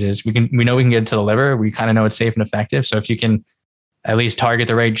different diseases. We know we can get it to the liver. We kind of know it's safe and effective. So if you can at least target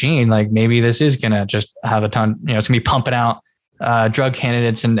the right gene, like maybe this is going to just have a ton, it's going to be pumping out drug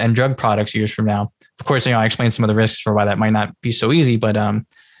candidates and drug products years from now. Of course, I explained some of the risks for why that might not be so easy, but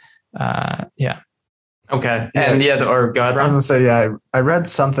yeah. Okay. And or go ahead, Ron. I was going to say, I read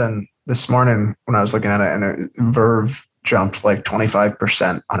something this morning when I was looking at it, and Verve jumped like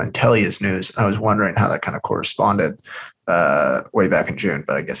 25% on Intellia's news. I was wondering how that kind of corresponded way back in June,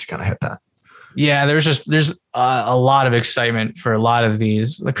 but I guess you kind of hit that. Yeah, there's a lot of excitement for a lot of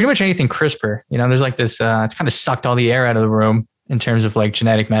these, like pretty much anything CRISPR. There's like this, it's kind of sucked all the air out of the room in terms of like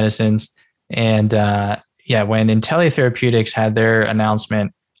genetic medicines. And when Intellia Therapeutics had their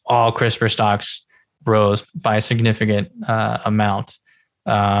announcement, all CRISPR stocks rose by a significant amount.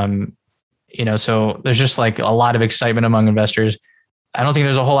 So there's just like a lot of excitement among investors. I don't think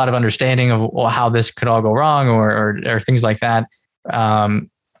there's a whole lot of understanding of how this could all go wrong or things like that.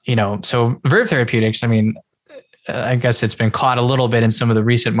 So Verve Therapeutics, I guess it's been caught a little bit in some of the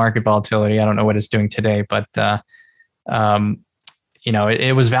recent market volatility. I don't know what it's doing today, but,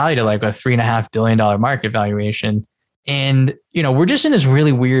 it was valued at like a $3.5 billion market valuation. And, we're just in this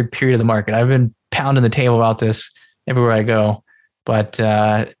really weird period of the market. I've been pounding the table about this everywhere I go, but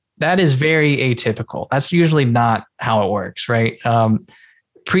that is very atypical. That's usually not how it works, right?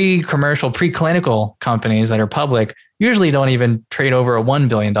 Pre-commercial, preclinical companies that are public usually don't even trade over a $1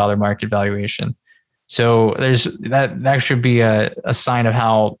 billion market valuation. So there's that should be a sign of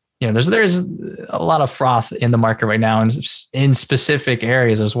how, there's a lot of froth in the market right now and in specific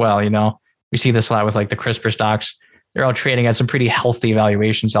areas as well. We see this a lot with like the CRISPR stocks. They're all trading at some pretty healthy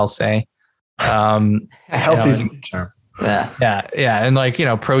valuations, I'll say. Healthy is a good term. Yeah. And like,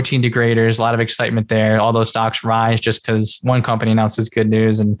 protein degraders, a lot of excitement there. All those stocks rise just because one company announces good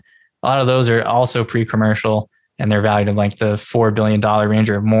news. And a lot of those are also pre-commercial and they're valued in like the $4 billion range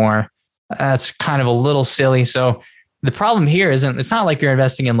or more. That's kind of a little silly. So the problem here it's not like you're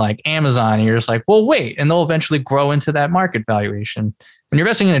investing in like Amazon and you're just like, well, wait, and they'll eventually grow into that market valuation. When you're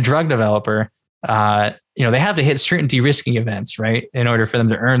investing in a drug developer, they have to hit certain de-risking events, right? In order for them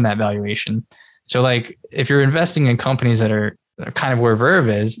to earn that valuation. So like if you're investing in companies that are kind of where Verve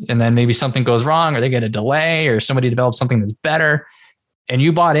is, and then maybe something goes wrong or they get a delay or somebody develops something that's better and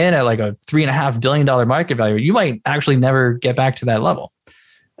you bought in at like a $3.5 billion market value, you might actually never get back to that level.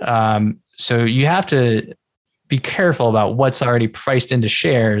 So you have to be careful about what's already priced into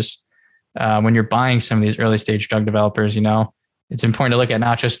shares when you're buying some of these early stage drug developers. It's important to look at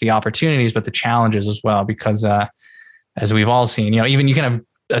not just the opportunities, but the challenges as well, because as we've all seen, even you can have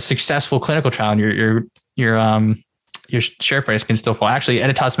a successful clinical trial and your share price can still fall. Actually,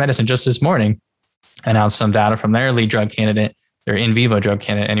 Editas Medicine just this morning announced some data from their lead drug candidate, their in vivo drug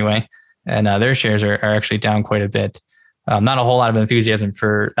candidate anyway, and their shares are actually down quite a bit. Not a whole lot of enthusiasm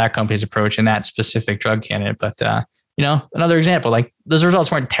for that company's approach in that specific drug candidate, but another example, like those results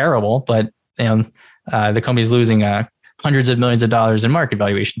weren't terrible, but the company's losing hundreds of millions of dollars in market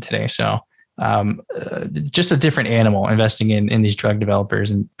valuation today. So just a different animal investing in these drug developers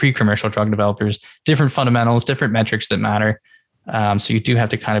and pre-commercial drug developers, different fundamentals, different metrics that matter. So you do have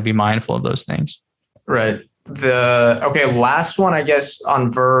to kind of be mindful of those things. Right. Last one, I guess,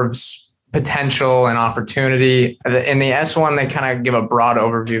 on Verve's potential and opportunity. In the S1, they kind of give a broad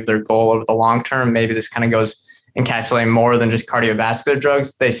overview of their goal over the long term. Maybe this kind of goes encapsulating more than just cardiovascular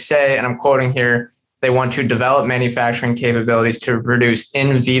drugs. They say, and I'm quoting here, they want to develop manufacturing capabilities to produce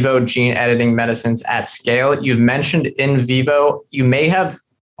in vivo gene editing medicines at scale. You've mentioned in vivo. You may have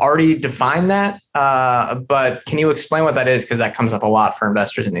already defined that, but can you explain what that is? Because that comes up a lot for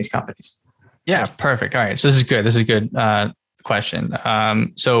investors in these companies. Yeah, perfect. All right. So this is good. This is a good question.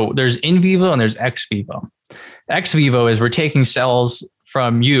 So there's in vivo and there's ex vivo. Ex vivo is we're taking cells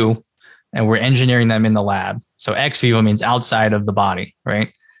from you and we're engineering them in the lab. So ex vivo means outside of the body,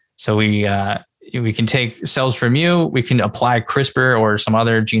 right? So we can take cells from you, we can apply CRISPR or some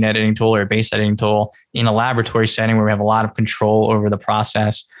other gene editing tool or base editing tool in a laboratory setting where we have a lot of control over the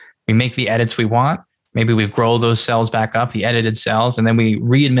process. We make the edits we want. Maybe we grow those cells back up, the edited cells, and then we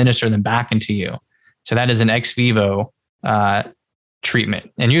re-administer them back into you. So that is an ex vivo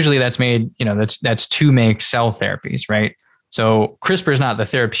treatment. And usually that's made, that's to make cell therapies, right? So CRISPR is not the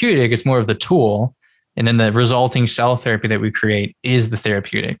therapeutic, it's more of the tool. And then the resulting cell therapy that we create is the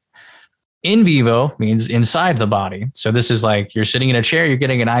therapeutic. In vivo means inside the body. So this is like you're sitting in a chair, you're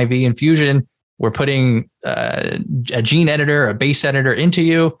getting an IV infusion. We're putting a gene editor, a base editor into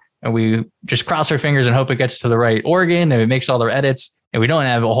you. and we just cross our fingers and hope it gets to the right organ and it makes all the edits, and we don't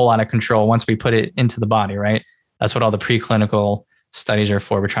have a whole lot of control once we put it into the body, right? That's what all the preclinical studies are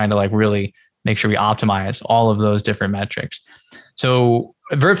for. We're trying to like really make sure we optimize all of those different metrics. So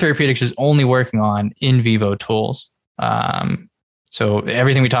Verve Therapeutics is only working on in vivo tools. So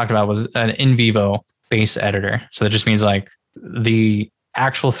everything we talked about was an in vivo base editor. So that just means like the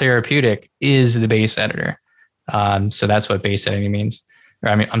actual therapeutic is the base editor. So that's what base editing means.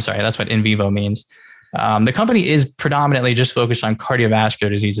 That's what in vivo means. The company is predominantly just focused on cardiovascular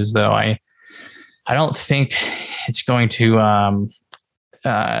diseases, though. I don't think it's going to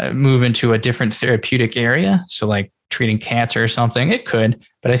move into a different therapeutic area. So like treating cancer or something, it could,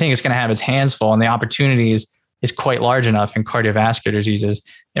 but I think it's going to have its hands full, and the opportunities is quite large enough in cardiovascular diseases.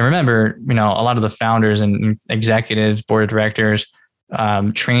 And remember, a lot of the founders and executives, board of directors,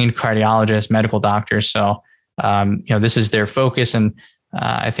 trained cardiologists, medical doctors. So, this is their focus, and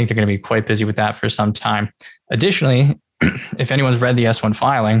I think they're going to be quite busy with that for some time. Additionally, if anyone's read the S1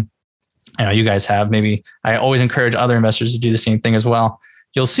 filing, I know you guys have, maybe I always encourage other investors to do the same thing as well.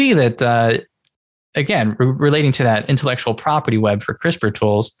 You'll see that, again, relating to that intellectual property web for CRISPR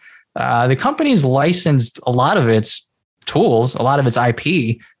tools, the company's licensed a lot of its tools, a lot of its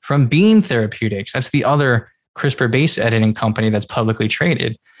IP from Beam Therapeutics. That's the other CRISPR base editing company that's publicly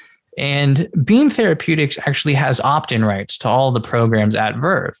traded. And Beam Therapeutics actually has opt-in rights to all the programs at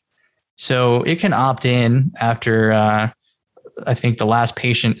Verve. So it can opt in after, I think the last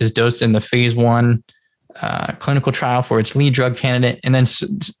patient is dosed in the phase 1 clinical trial for its lead drug candidate. And then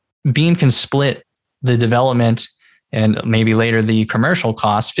Beam can split the development and maybe later the commercial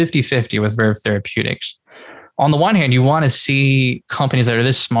costs 50-50 with Verve Therapeutics. On the one hand, you want to see companies that are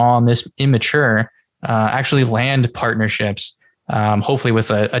this small and this immature actually land partnerships, hopefully with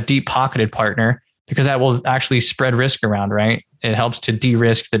a deep-pocketed partner, because that will actually spread risk around, right? It helps to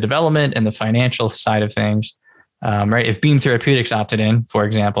de-risk the development and the financial side of things, right? If Beam Therapeutics opted in, for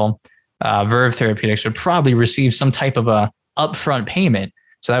example, Verve Therapeutics would probably receive some type of a upfront payment.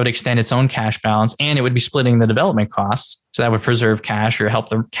 So that would extend its own cash balance, and it would be splitting the development costs. So that would preserve cash or help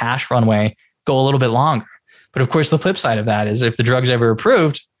the cash runway go a little bit longer. But of course, the flip side of that is if the drug's ever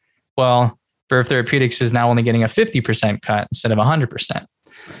approved, well, Verve Therapeutics is now only getting a 50% cut instead of 100%.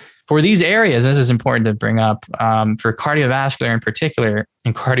 For these areas, this is important to bring up, for cardiovascular in particular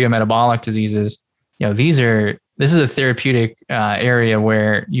and cardiometabolic diseases, this is a therapeutic area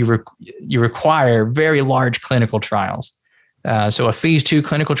where you require very large clinical trials. So a phase 2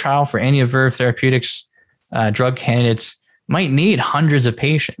 clinical trial for any of Verve Therapeutics drug candidates might need hundreds of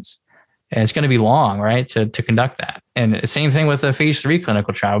patients. And it's going to be long, right, to conduct that. And the same thing with a phase 3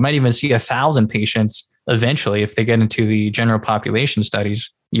 clinical trial. We might even see 1,000 patients eventually if they get into the general population studies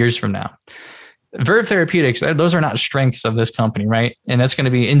years from now. Verve Therapeutics, those are not strengths of this company, right? And that's going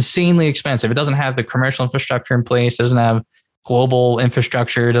to be insanely expensive. It doesn't have the commercial infrastructure in place. It doesn't have global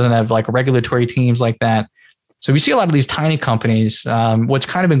infrastructure. It doesn't have like regulatory teams like that. So we see a lot of these tiny companies. What's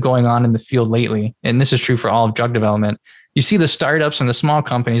kind of been going on in the field lately, and this is true for all of drug development, you see the startups and the small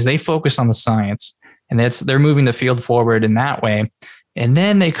companies, they focus on the science, and they're moving the field forward in that way. And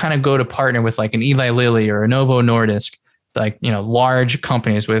then they kind of go to partner with like an Eli Lilly or a Novo Nordisk, like, large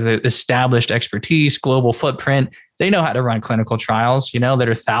companies with established expertise, global footprint. They know how to run clinical trials, that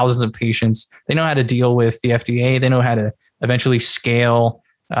are thousands of patients. They know how to deal with the FDA. They know how to eventually scale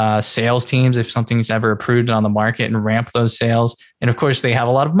sales teams if something's ever approved on the market and ramp those sales. And of course, they have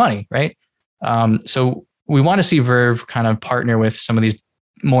a lot of money, right? So we want to see Verve kind of partner with some of these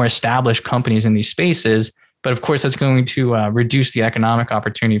more established companies in these spaces. But of course, that's going to reduce the economic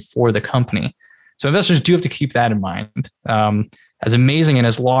opportunity for the company. So investors do have to keep that in mind. As amazing and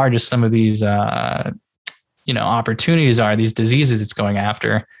as large as some of these, opportunities are, these diseases it's going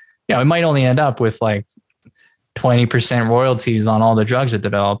after, it might only end up with like 20% royalties on all the drugs it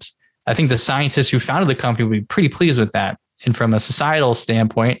develops. I think the scientists who founded the company would be pretty pleased with that. And from a societal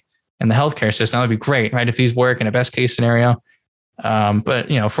standpoint and the healthcare system, that would be great, right? If these work in a best case scenario. But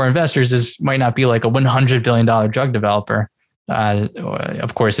for investors, this might not be like a $100 billion drug developer.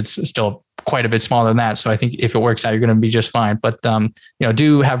 Of course, it's still quite a bit smaller than that. So I think if it works out, you're going to be just fine. But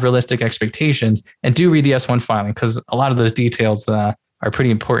do have realistic expectations and do read the S1 filing, because a lot of those details are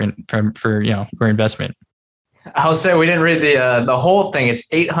pretty important for your investment. I'll say we didn't read the whole thing. It's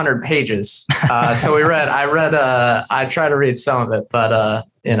 800 pages. So I try to read some of it, but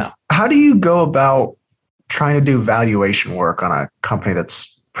How do you go about trying to do valuation work on a company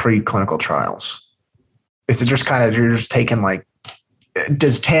that's pre-clinical trials? Is it just kind of, you're just taking like,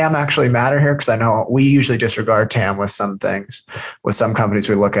 does TAM actually matter here? Because I know we usually disregard TAM with some things, with some companies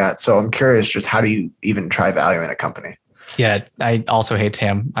we look at. So I'm curious, just how do you even try valuing a company? Yeah, I also hate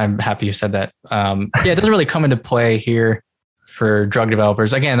TAM. I'm happy you said that. Yeah, it doesn't really come into play here for drug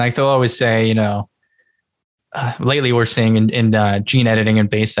developers. Again, like they'll always say, lately we're seeing in gene editing and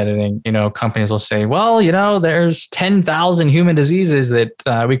base editing, companies will say, well, there's 10,000 human diseases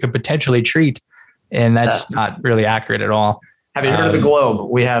that we could potentially treat. And that's not really accurate at all. Have you heard of the globe?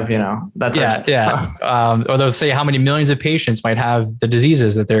 We have, that's or they'll say how many millions of patients might have the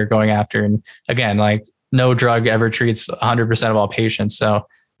diseases that they're going after. And again, like no drug ever treats 100% of all patients. So,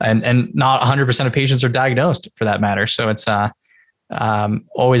 and not 100% of patients are diagnosed for that matter. So it's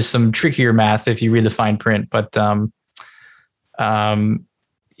always some trickier math if you read the fine print. But I don't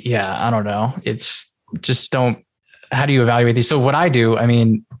know. It's just how do you evaluate these? So what I do, I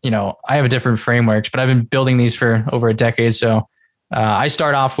have different frameworks, but I've been building these for over a decade. So I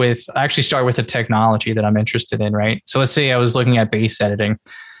actually start with a technology that I'm interested in, right? So let's say I was looking at base editing.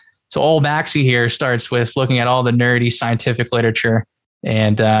 So old Maxi here starts with looking at all the nerdy scientific literature.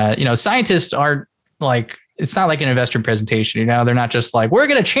 And, scientists aren't like, it's not like an investor presentation, they're not just like, we're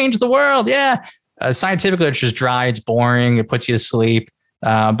going to change the world. Yeah. Scientific literature is dry. It's boring. It puts you to sleep.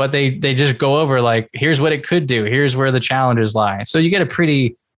 But they just go over like, here's what it could do. Here's where the challenges lie. So you get a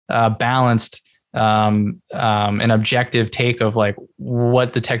pretty balanced and objective take of like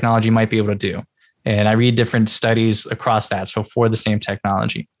what the technology might be able to do. And I read different studies across that. So for the same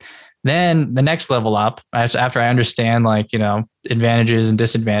technology, then the next level up, after I understand advantages and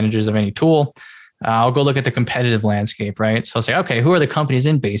disadvantages of any tool, I'll go look at the competitive landscape, right? So I'll say, okay, who are the companies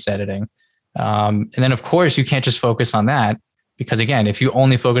in base editing? And then of course you can't just focus on that. Because again, if you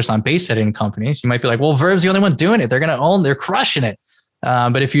only focus on base editing companies, you might be like, well, Verve's the only one doing it. They're crushing it.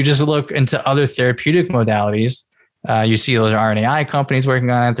 But if you just look into other therapeutic modalities, you see those RNAi companies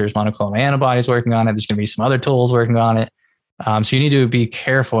working on it. There's monoclonal antibodies working on it. There's going to be some other tools working on it. So you need to be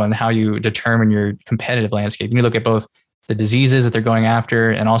careful in how you determine your competitive landscape. You need to look at both the diseases that they're going after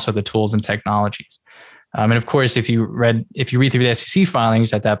and also the tools and technologies. And of course, if you read through the SEC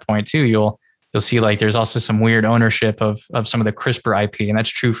filings at that point too, you'll see like there's also some weird ownership of some of the CRISPR IP, and that's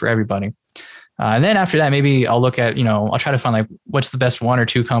true for everybody. And then after that, maybe I'll look at, I'll try to find like what's the best one or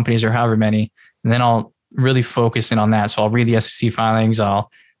two companies or however many, and then I'll really focus in on that. So I'll read the SEC filings. I'll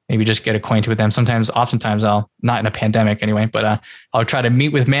maybe just get acquainted with them. Oftentimes I'll, not in a pandemic anyway, but I'll try to meet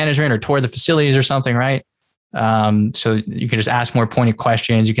with management or tour the facilities or something, right? So you can just ask more pointed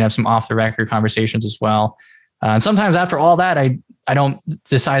questions. You can have some off the record conversations as well. And sometimes after all that, I don't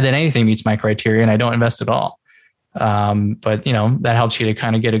decide that anything meets my criteria and I don't invest at all. But that helps you to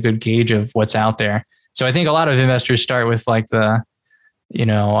kind of get a good gauge of what's out there. So I think a lot of investors start with like the,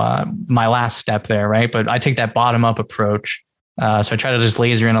 my last step there, right? But I take that bottom up approach. So I try to just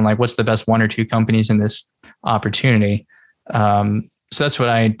laser in on like, what's the best one or two companies in this opportunity. So that's what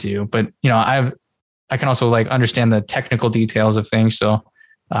I do. But, I can also like understand the technical details of things. So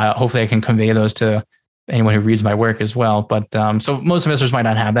hopefully I can convey those to anyone who reads my work as well. But so most investors might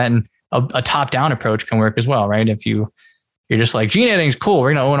not have that. And a top-down approach can work as well, right? If you're just like, gene editing is cool,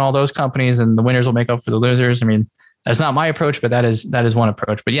 we're going to own all those companies and the winners will make up for the losers. I mean, that's not my approach, but that is one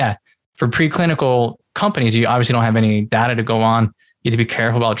approach. But yeah, for preclinical companies, you obviously don't have any data to go on. You have to be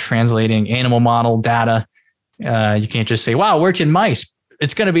careful about translating animal model data. You can't just say, wow, it worked in mice,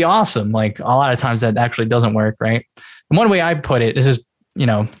 it's going to be awesome. Like a lot of times that actually doesn't work, right? And one way I put it, this is,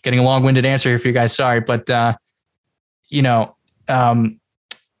 getting a long-winded answer here for you guys, sorry, but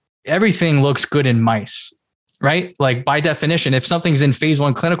everything looks good in mice, right? Like by definition, if something's in phase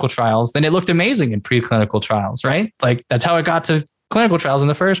 1 clinical trials, then it looked amazing in preclinical trials, right? Like that's how it got to clinical trials in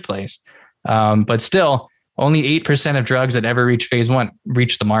the first place. But still, only 8% of drugs that ever reach phase 1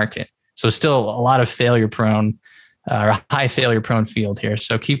 reach the market. So still a lot of failure prone, high failure prone field here.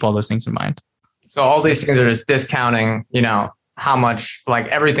 So keep all those things in mind. So all these things are just discounting, how much, like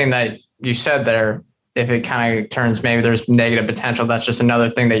everything that you said there, if it kind of turns, maybe there's negative potential, that's just another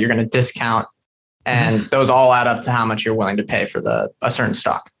thing that you're going to discount. And those all add up to how much you're willing to pay for a certain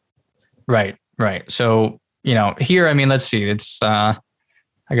stock. Right. So, here, I mean, let's see, it's, I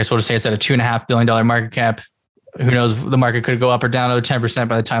guess we'll just say it's at a $2.5 billion market cap. Who knows? The market could go up or down to 10%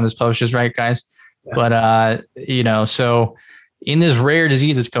 by the time this publishes, right, guys? Yeah. But, so in this rare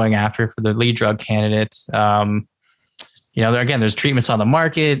disease it's going after for the lead drug candidate, again, there's treatments on the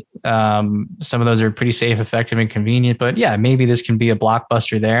market. Some of those are pretty safe, effective, and convenient. But yeah, maybe this can be a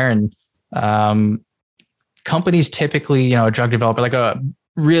blockbuster there. And companies typically, a drug developer, like a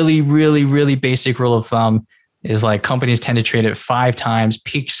really, really, really basic rule of thumb is like companies tend to trade at 5 times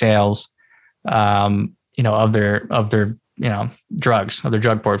peak sales, of their drugs, of their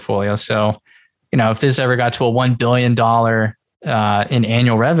drug portfolio. So, if this ever got to a $1 billion in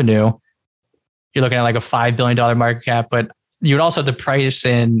annual revenue, you're looking at like a $5 billion market cap, but you would also have to price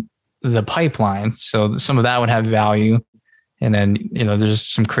in the pipeline. So some of that would have value. And then, there's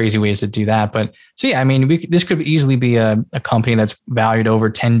some crazy ways to do that. But so, yeah, I mean, this could easily be a company that's valued over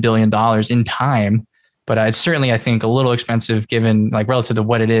 $10 billion in time. But it's certainly, I think, a little expensive given like relative to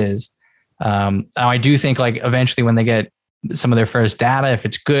what it is. I do think like eventually when they get some of their first data, if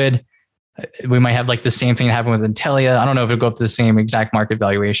it's good, we might have like the same thing happen with Intelia. I don't know if it'll go up to the same exact market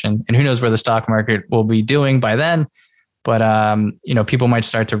valuation, and who knows where the stock market will be doing by then. But, people might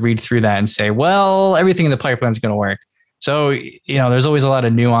start to read through that and say, well, everything in the pipeline is going to work. So, there's always a lot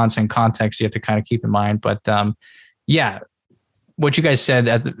of nuance and context you have to kind of keep in mind. But yeah, what you guys said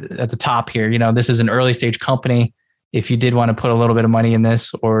at the top here, this is an early stage company. If you did want to put a little bit of money in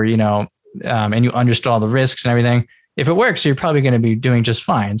this or, and you understood all the risks and everything, if it works, you're probably going to be doing just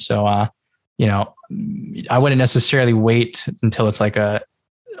fine. So, I wouldn't necessarily wait until it's like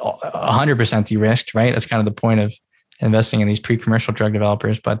 100% de-risked, right? That's kind of the point of investing in these pre-commercial drug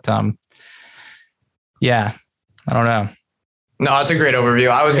developers. But yeah, I don't know. No, that's a great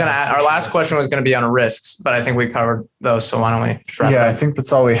overview. Our last question was going to be on risks, but I think we covered those. So why don't we wrap it up? I think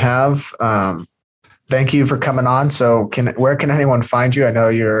that's all we have. Thank you for coming on. So where can anyone find you? I know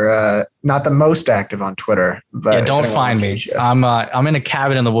you're not the most active on Twitter, but yeah, don't find me. I'm in a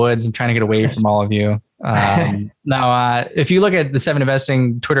cabin in the woods. I'm trying to get away from all of you. Now, if you look at the 7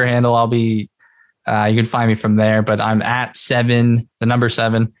 Investing Twitter handle, I'll be, you can find me from there, but I'm at 7, the number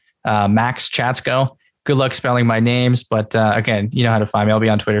 7, Max Chatsko. Good luck spelling my names, but again, you know how to find me. I'll be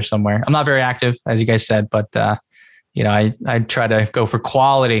on Twitter somewhere. I'm not very active, as you guys said, but I try to go for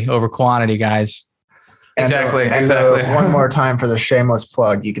quality over quantity, guys. Exactly. One more time for the shameless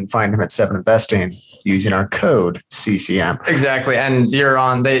plug, you can find him at 7 Investing using our code CCM. Exactly. And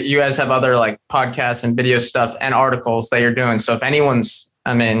you guys have other like podcasts and video stuff and articles that you're doing. So if anyone's,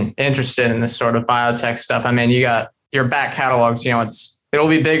 interested in this sort of biotech stuff, you got your back catalogs, it'll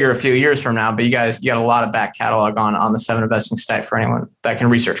be bigger a few years from now, but you got a lot of back catalog on the 7 Investing site for anyone that can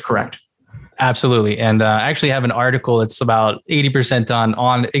research correct. Absolutely. And I actually have an article that's about 80% done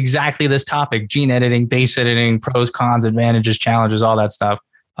on exactly this topic: gene editing, base editing, pros, cons, advantages, challenges, all that stuff.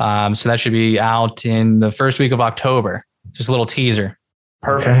 So that should be out in the first week of October. Just a little teaser.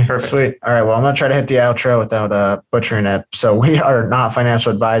 Perfect. Sweet. All right. Well, I'm going to try to hit the outro without butchering it. So we are not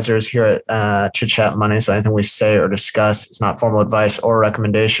financial advisors here at Chit Chat Money. So anything we say or discuss is not formal advice or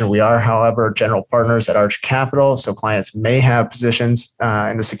recommendation. We are, however, general partners at Arch Capital. So clients may have positions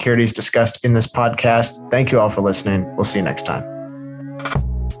in the securities discussed in this podcast. Thank you all for listening. We'll see you next time.